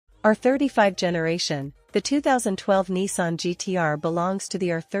R35 generation. The 2012 Nissan GT R belongs to the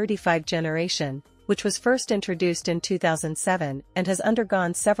R35 generation, which was first introduced in 2007 and has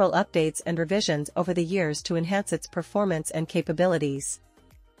undergone several updates and revisions over the years to enhance its performance and capabilities.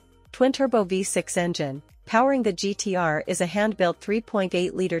 Twin-turbo V6 engine. Powering the GT R is a hand-built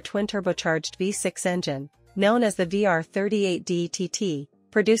 3.8-liter twin-turbocharged V6 engine, known as the VR38DETT,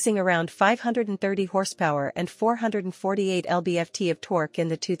 producing around 530 horsepower and 448 lb-ft of torque in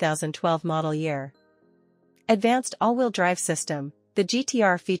the 2012 model year. Advanced all-wheel drive system. The GT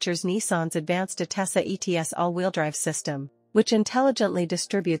R features Nissan's advanced Atessa ETS all-wheel drive system, which intelligently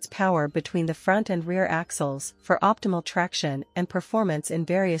distributes power between the front and rear axles for optimal traction and performance in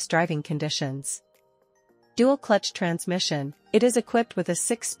various driving conditions. Dual-clutch transmission. It is equipped with a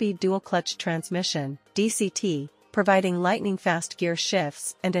 6-speed dual-clutch transmission, DCT, providing lightning-fast gear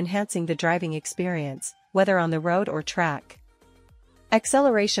shifts and enhancing the driving experience, whether on the road or track.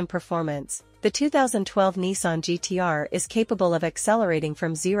 Acceleration performance. The 2012 Nissan GT R is capable of accelerating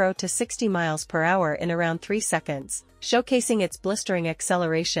from 0 to 60 miles per hour in around 3 seconds, showcasing its blistering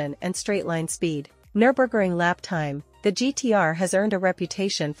acceleration and straight-line speed. Nürburgring lap time. The GT R has earned a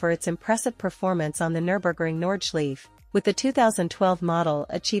reputation for its impressive performance on the Nürburgring Nordschleife, with the 2012 model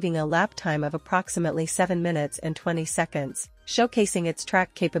achieving a lap time of approximately 7 minutes and 20 seconds, showcasing its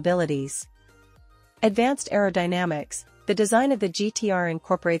track capabilities. Advanced aerodynamics. The design of the GT R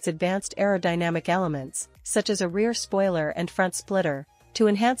incorporates advanced aerodynamic elements, such as a rear spoiler and front splitter, to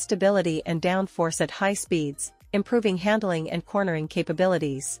enhance stability and downforce at high speeds, improving handling and cornering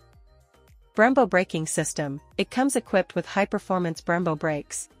capabilities. Brembo braking system. It comes equipped with high-performance Brembo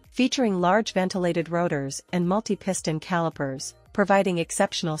brakes, featuring large ventilated rotors and multi-piston calipers, providing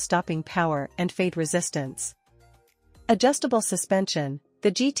exceptional stopping power and fade resistance. Adjustable suspension.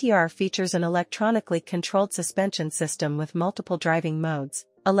 The GT R features an electronically controlled suspension system with multiple driving modes,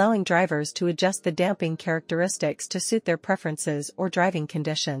 allowing drivers to adjust the damping characteristics to suit their preferences or driving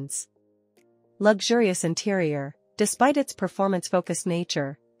conditions. Luxurious interior. Despite its performance-focused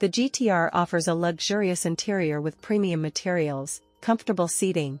nature, the GT R offers a luxurious interior with premium materials, comfortable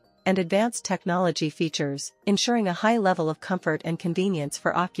seating, and advanced technology features, ensuring a high level of comfort and convenience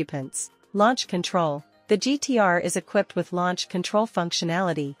for occupants. Launch control. The GT R is equipped with launch control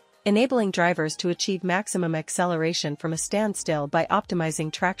functionality, enabling drivers to achieve maximum acceleration from a standstill by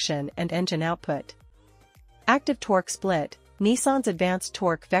optimizing traction and engine output. Active torque split. Nissan's advanced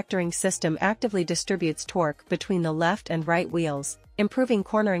torque vectoring system actively distributes torque between the left and right wheels, improving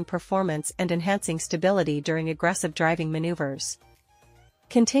cornering performance and enhancing stability during aggressive driving maneuvers.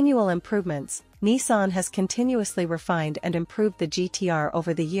 Continual improvements. Nissan has continuously refined and improved the GT R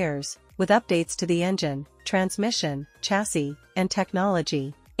over the years, with updates to the engine, transmission, chassis, and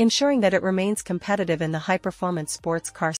technology, ensuring that it remains competitive in the high-performance sports car